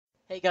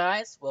Hey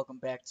guys, welcome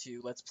back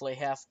to Let's Play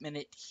Half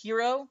Minute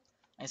Hero.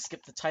 I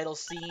skipped the title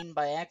scene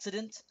by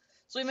accident,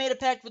 so we made a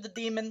pact with the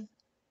demon.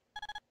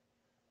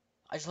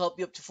 I shall help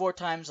you up to 4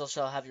 times, I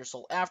shall have your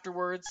soul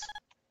afterwards.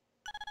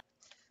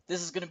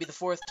 This is going to be the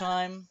 4th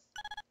time.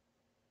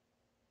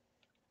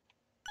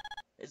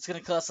 It's going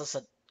to cost us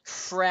a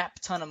crap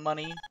ton of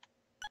money.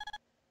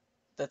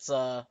 That's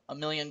a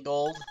million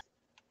gold.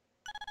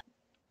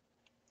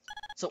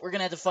 So we're going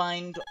to have to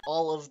find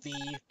all of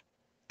the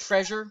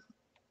treasure.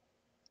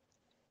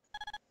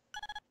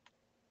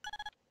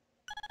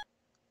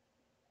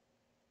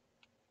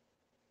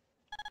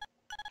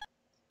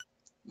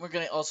 We're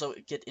going to also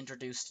get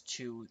introduced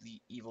to the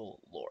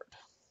evil lord,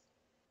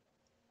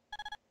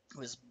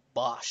 who is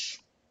Bosch.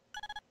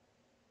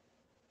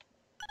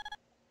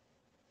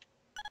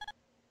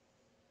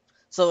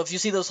 So if you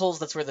see those holes,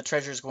 that's where the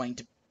treasure is going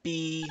to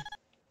be.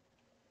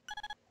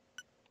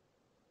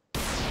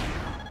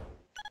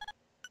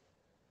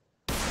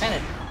 Kind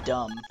of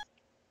dumb.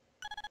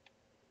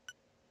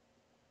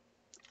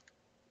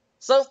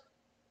 So,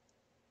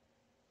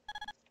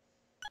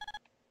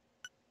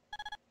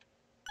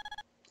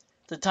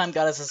 the time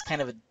goddess is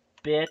kind of a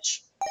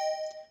bitch.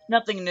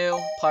 Nothing new,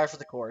 par for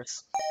the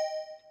course.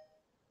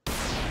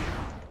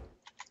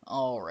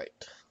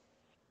 Alright.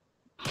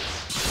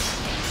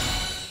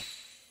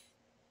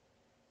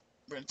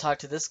 We're gonna talk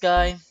to this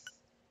guy.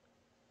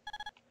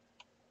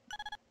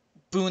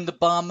 Boone the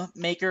Bomb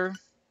Maker.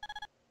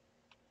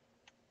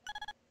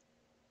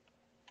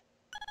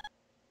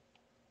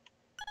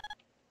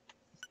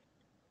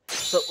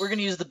 So we're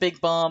gonna use the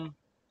big bomb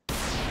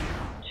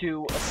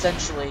to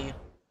essentially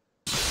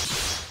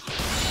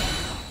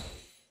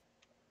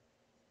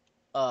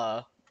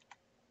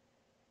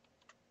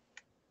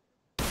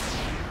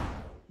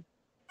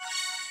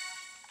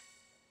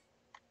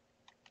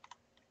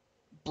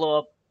blow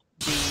up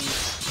the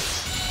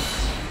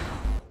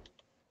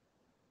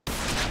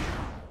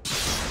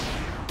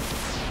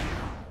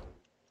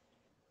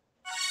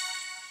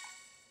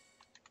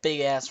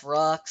big ass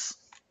rocks.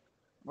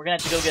 We're gonna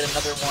have to go get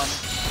another one.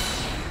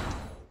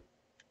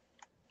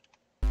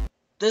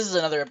 This is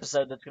another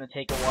episode that's gonna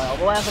take a while.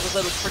 The last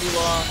episode was pretty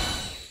long,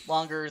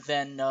 longer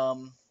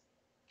than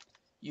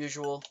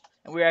usual,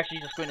 and we're actually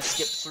just going to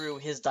skip through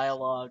his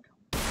dialogue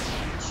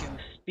to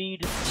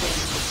speed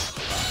things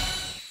up.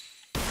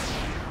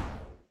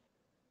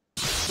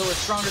 So we're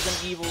stronger than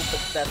evil,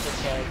 but that's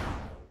okay.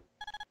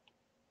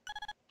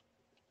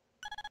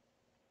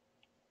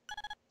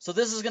 So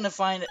this is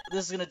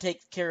gonna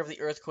take care of the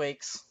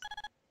earthquakes.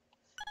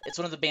 It's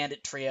one of the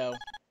bandit trio,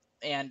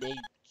 and a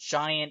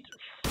giant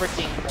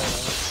freaking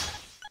hole.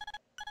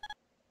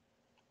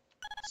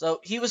 So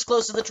he was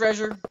close to the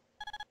treasure.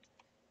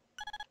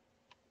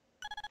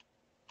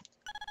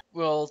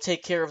 We'll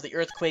take care of the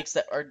earthquakes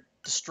that are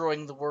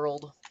destroying the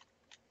world.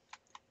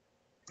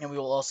 And we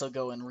will also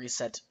go and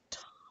reset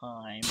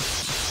time.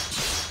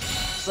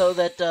 So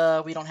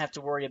that we don't have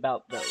to worry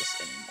about those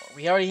anymore.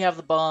 We already have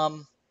the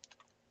bomb.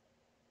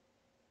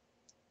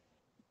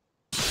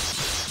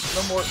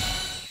 No more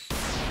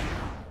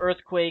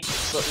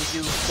earthquakes, but we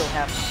do still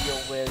have to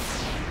deal with.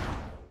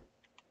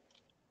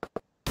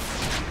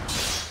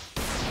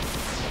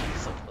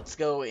 So let's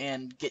go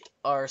and get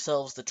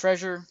ourselves the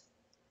treasure.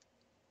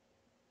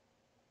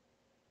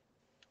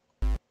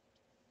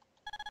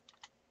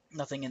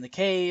 Nothing in the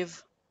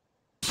cave.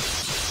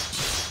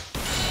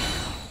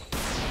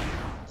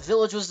 The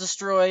village was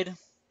destroyed.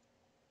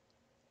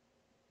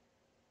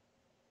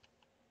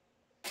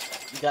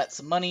 We got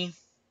some money.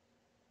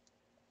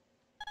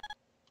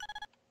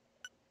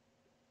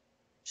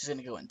 She's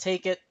gonna go and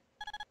take it.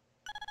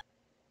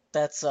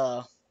 That's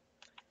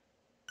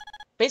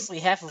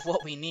basically half of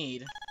what we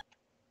need.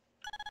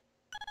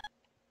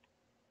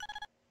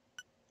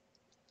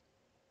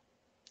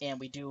 And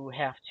we do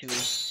have to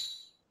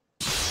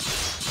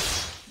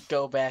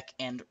go back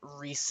and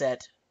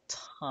reset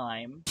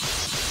time.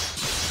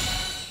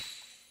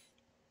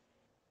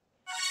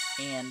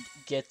 And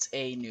get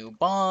a new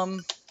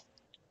bomb.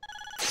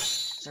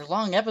 They're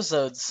long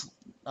episodes.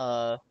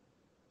 Kind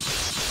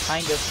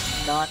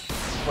of not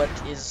what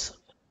is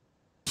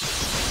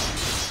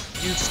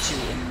used to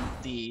in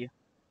the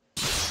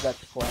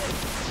Let's Play.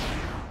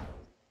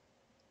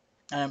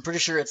 And I'm pretty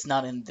sure it's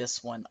not in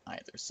this one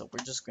either, so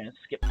we're just going to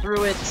skip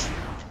through it,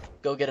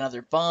 go get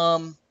another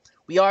bomb.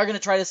 We are going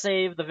to try to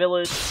save the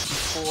village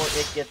before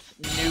it gets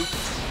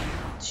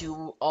nuked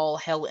to all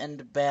hell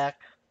and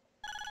back.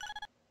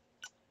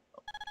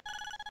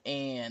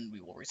 And we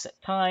will reset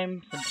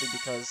time, simply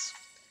because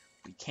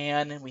we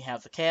can, and we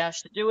have the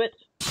cash to do it.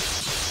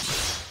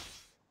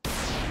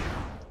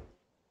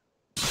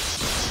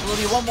 There will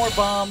be one more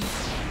bomb.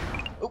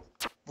 Oop,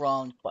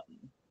 wrong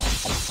button.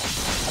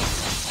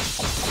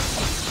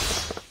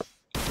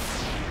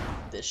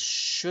 This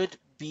should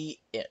be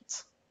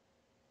it.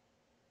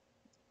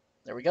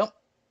 There we go.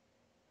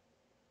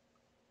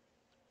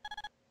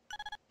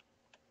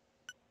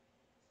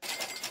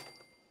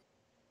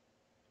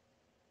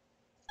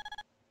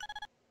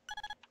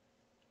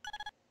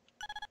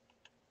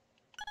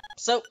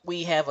 So,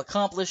 we have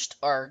accomplished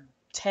our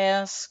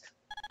task.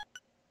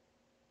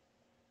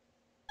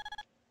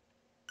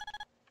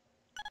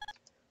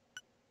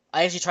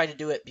 I actually tried to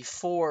do it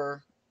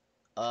before,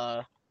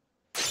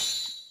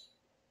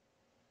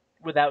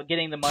 without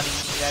getting the money.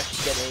 You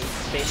actually get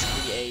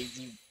basically a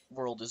 "the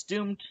world is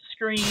doomed"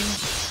 screen,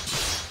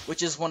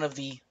 which is one of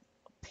the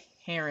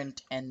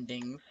parent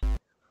endings.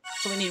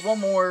 So we need one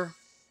more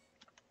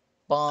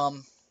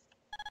bomb,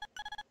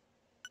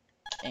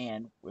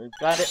 and we've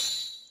got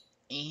it.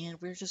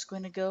 And we're just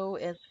going to go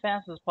as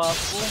fast as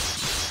possible.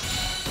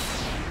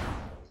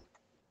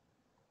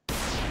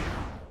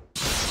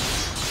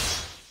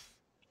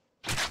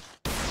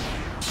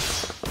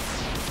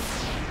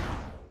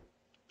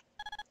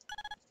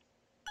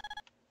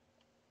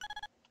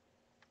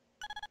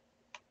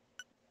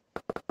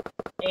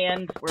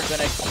 And we're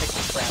gonna kick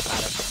the crap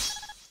out of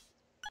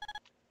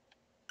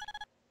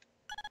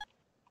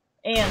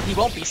him. And he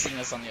won't be seeing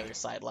us on the other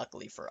side,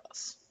 luckily for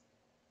us.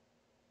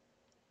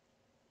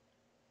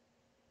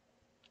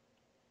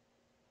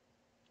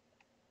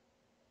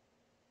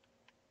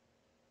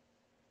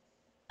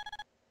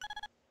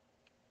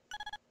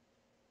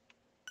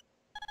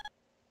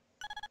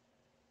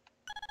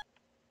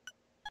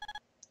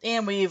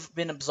 And we've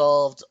been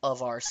absolved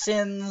of our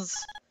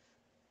sins.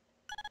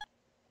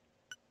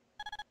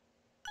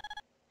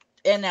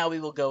 And now we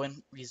will go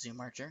and resume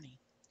our journey.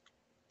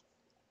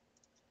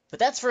 But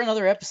that's for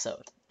another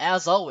episode.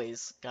 As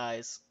always,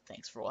 guys,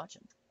 thanks for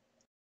watching.